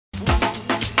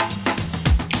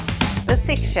The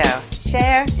SIC Show.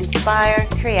 Share, inspire,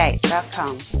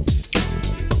 create.com.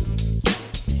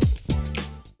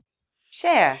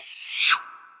 Share.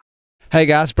 Hey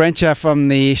guys, Brent here from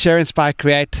the Share, Inspire,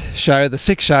 Create show, the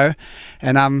SIC Show,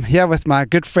 and I'm here with my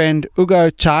good friend Ugo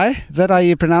Cei. Is that how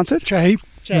you pronounce it? Cei.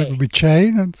 That would be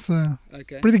Cei. That's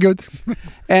pretty good.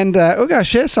 And Ugo,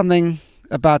 share something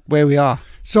about where we are.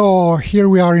 So here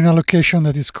we are in a location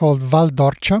that is called Val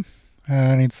d'Orcia,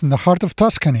 and it's in the heart of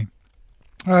Tuscany.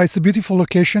 It's a beautiful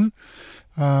location.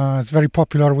 It's very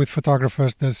popular with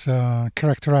photographers. That's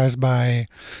characterized by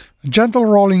gentle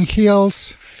rolling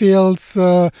hills, fields,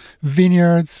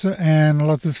 vineyards, and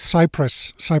lots of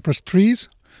cypress trees.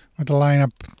 With the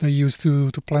lineup they used to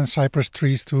plant cypress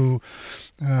trees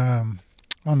on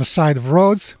the side of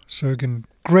roads, so you can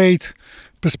great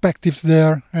perspectives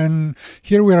there. And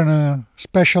here we are in a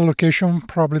special location,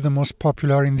 probably the most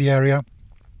popular in the area.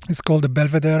 It's called the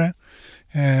Belvedere.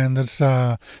 And there's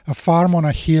a farm on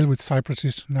a hill with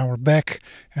cypresses in our back,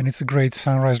 and it's a great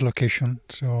sunrise location.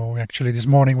 So actually this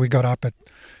morning we got up at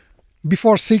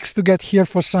before 6 to get here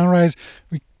for sunrise.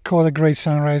 We caught a great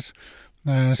sunrise,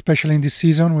 especially in this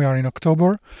season. We are in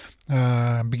October,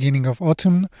 beginning of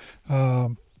autumn.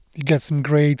 You get some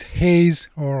great haze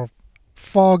or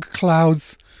fog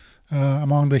clouds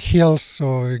among the hills,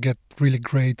 so you get really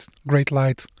great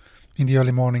light in the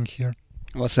early morning here.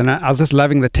 Awesome. I was just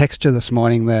loving the texture this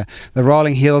morning, the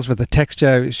rolling hills with the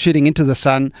texture shooting into the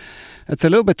sun. It's a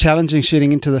little bit challenging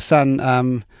shooting into the sun.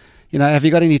 Have you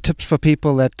got any tips for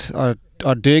people that are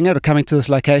doing it or coming to this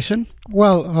location?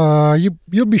 Well,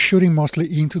 you'll be shooting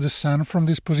mostly into the sun from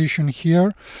this position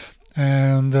here,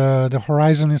 and the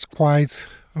horizon is quite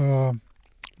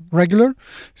regular,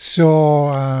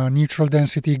 so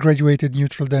graduated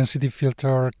neutral density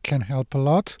filter can help a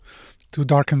lot to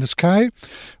darken the sky.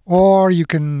 Or you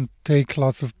can take do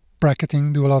lots of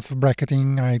bracketing.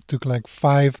 I took like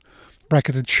 5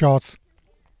 bracketed shots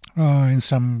in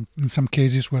some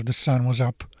cases where the sun was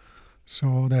up,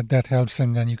 so that helps,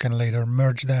 and then you can later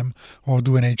merge them or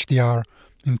do an HDR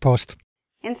in post.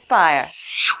 Inspire.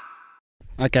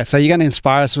 Okay, so you're going to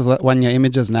inspire us with one of your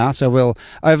images now, so we'll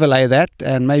overlay that,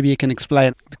 and maybe you can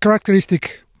explain the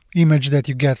characteristic image that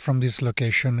you get from this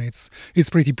location. It's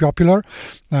pretty popular.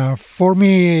 For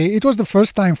me, it was the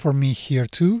first time for me here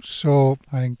too, so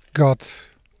I got,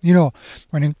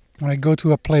 when I go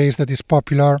to a place that is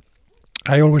popular,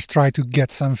 I always try to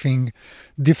get something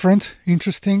different,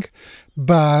 interesting,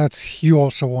 but you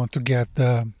also want to get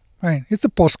it's the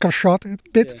postcard shot a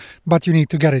bit, but you need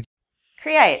to get it.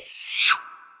 Create.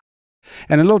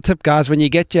 And a little tip, guys, when you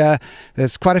get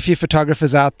there's quite a few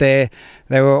photographers out there.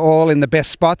 They were all in the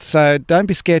best spots, so don't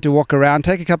be scared to walk around.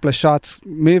 Take a couple of shots,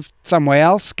 move somewhere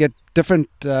else, get different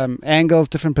angles,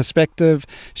 different perspective,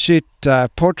 shoot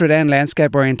portrait and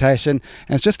landscape orientation.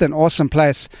 And it's just an awesome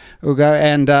place, Ugo.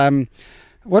 And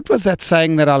what was that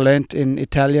saying that I learnt in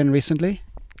Italian recently?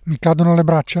 Mi cadono le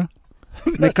braccia.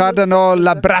 Mi cadono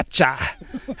la braccia.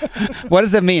 What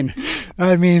does that mean?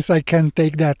 That means I can't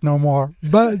take that no more.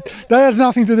 But that has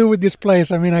nothing to do with this place.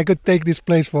 I mean, I could take this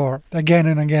place for again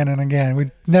and again and again.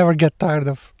 We'd never get tired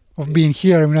of being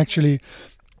here. I'm actually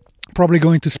probably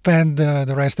going to spend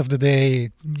the rest of the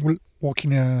day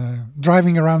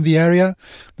driving around the area.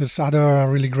 There's other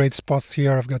really great spots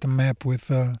here. I've got a map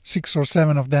with 6 or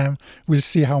 7 of them. We'll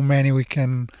see how many we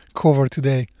can cover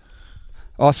today.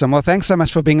 Awesome. Well, thanks so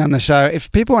much for being on the show.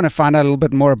 If people want to find out a little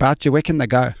bit more about you, where can they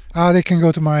go? They can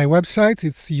go to my website.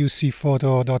 It's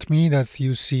ucphoto.me. That's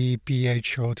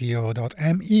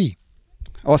ucphoto.me.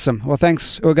 Awesome. Well,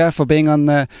 thanks, Ugo, for being on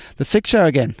the SIC Show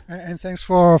again. And thanks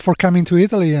for coming to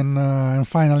Italy and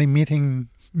finally meeting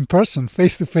in person,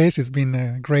 face to face. It's been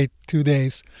a great 2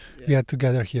 days we had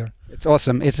together here. It's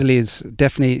awesome. Italy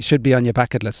definitely should be on your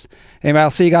bucket list. Anyway,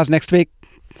 I'll see you guys next week.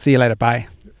 See you later. Bye.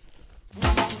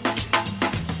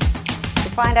 To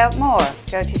find out more,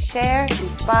 go to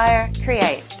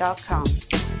shareinspirecreate.com.